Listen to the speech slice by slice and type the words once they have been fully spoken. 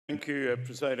Thank you,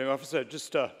 Presiding Officer.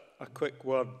 Just a quick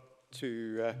word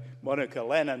to Monica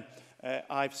Lennon.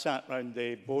 I've sat round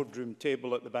the boardroom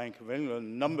table at the Bank of England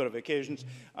on a number of occasions.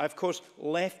 I, of course,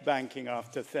 left banking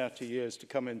after 30 years to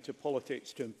come into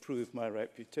politics to improve my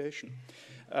reputation.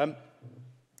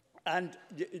 And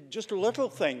just a little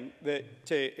thing that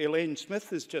Elaine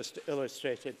Smith has just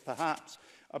illustrated, perhaps,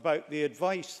 about the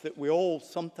advice that we all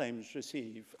sometimes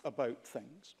receive about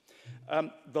things.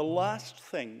 The last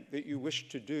thing that you wish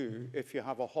to do if you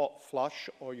have a hot flush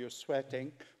or you're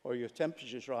sweating or your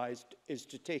temperature's rise is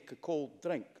to take a cold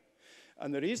drink.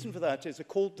 And the reason for that is a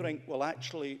cold drink will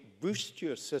actually boost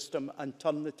your system and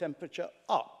turn the temperature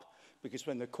up. Because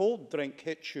when the cold drink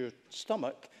hits your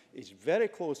stomach, it's very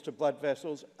close to blood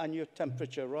vessels and your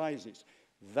temperature rises.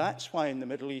 That's why in the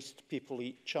Middle East people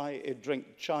drink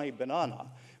chai banana,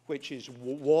 which is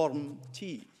warm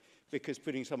tea. Because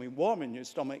putting something warm in your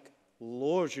stomach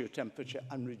lowers your temperature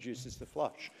and reduces the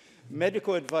flush.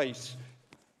 Medical advice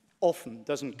often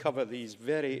doesn't cover these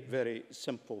very, very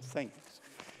simple things.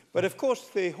 But of course,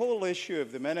 the whole issue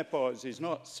of the menopause is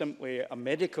not simply a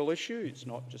medical issue. It's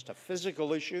not just a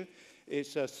physical issue.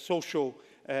 It's a social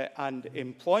and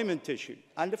employment issue.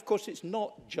 And of course, it's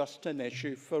not just an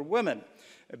issue for women,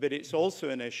 but it's also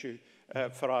an issue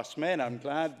for us men. I'm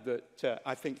glad that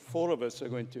I think 4 of us are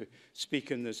going to speak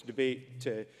in this debate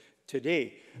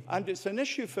today. And it's an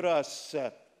issue for us,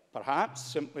 perhaps,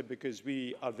 simply because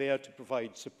we are there to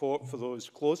provide support for those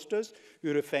close to us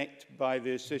who are affected by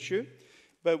this issue.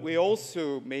 But we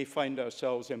also may find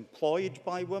ourselves employed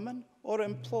by women or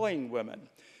employing women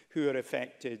who are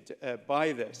affected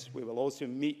by this. We will also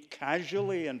meet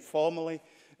casually and formally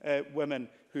women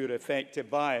who are affected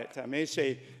by it. I may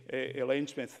say Elaine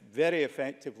Smith very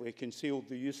effectively concealed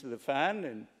the use of the fan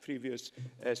in previous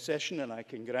session, and I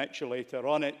congratulate her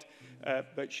on it,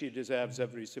 but she deserves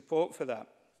every support for that.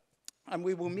 And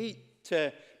we will meet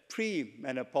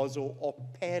pre-menopausal or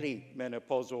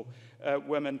perimenopausal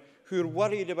women who are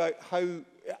worried about how,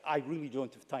 I really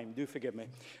don't have time, do forgive me,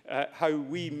 how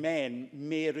we men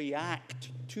may react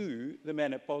to the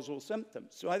menopausal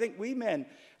symptoms. So I think we men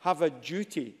have a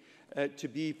duty to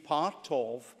be part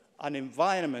of an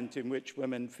environment in which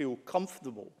women feel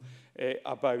comfortable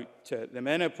about the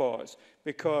menopause,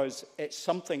 because it's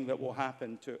something that will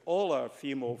happen to all our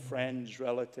female friends,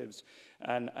 relatives,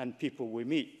 and people we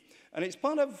meet. And it's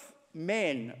part of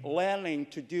men learning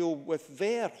to deal with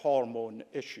their hormone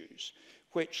issues,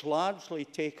 which largely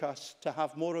take us to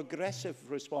have more aggressive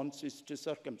responses to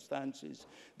circumstances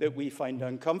that we find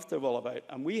uncomfortable about.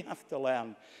 And we have to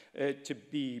learn to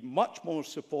be much more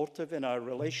supportive in our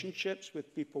relationships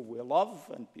with people we love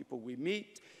and people we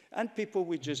meet and people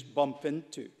we just bump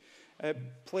into,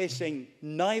 placing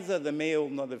neither the male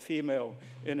nor the female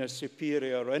in a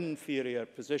superior or inferior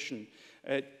position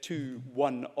to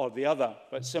one or the other,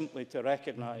 but simply to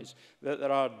recognize that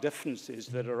there are differences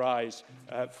that arise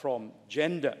from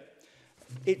gender.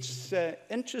 It's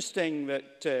interesting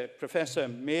that Professor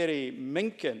Mary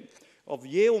Minkin of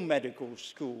Yale Medical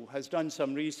School has done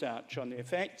some research on the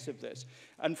effects of this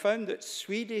and found that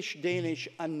Swedish, Danish,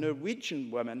 and Norwegian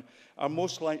women are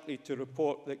most likely to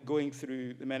report that going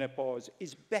through the menopause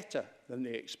is better than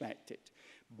they expected.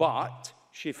 But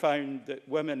she found that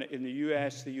women in the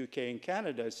US, the UK, and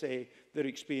Canada say their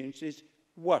experience is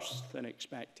worse than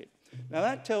expected. Now,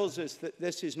 that tells us that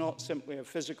this is not simply a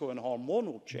physical and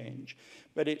hormonal change,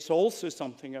 but it's also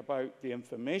something about the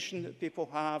information that people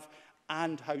have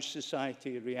and how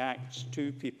society reacts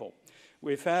to people.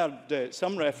 We've heard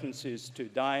some references to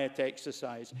diet,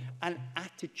 exercise, and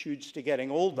attitudes to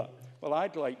getting older. Well,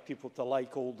 I'd like people to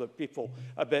like older people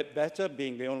a bit better,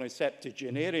 being the only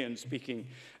septuagenarian speaking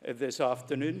this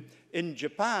afternoon. In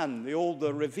Japan, the old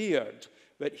are revered,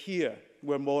 but here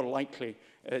we're more likely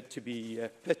to be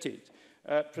pitied.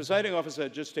 Presiding Officer,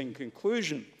 just in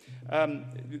conclusion,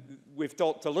 we've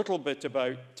talked a little bit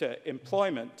about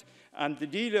employment. And the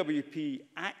DWP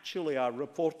actually are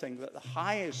reporting that the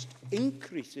highest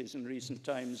increases in recent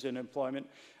times in employment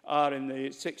are in the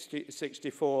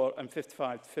 64 and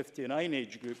 55 to 59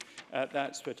 age group.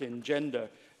 That's what Engender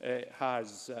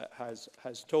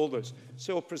has told us.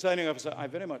 So, Presiding Officer, I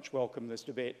very much welcome this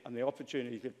debate and the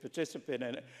opportunity to participate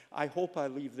in it. I hope I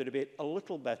leave the debate a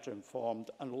little better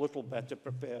informed and a little better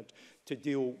prepared to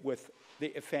deal with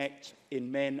the effects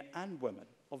in men and women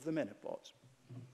of the menopause.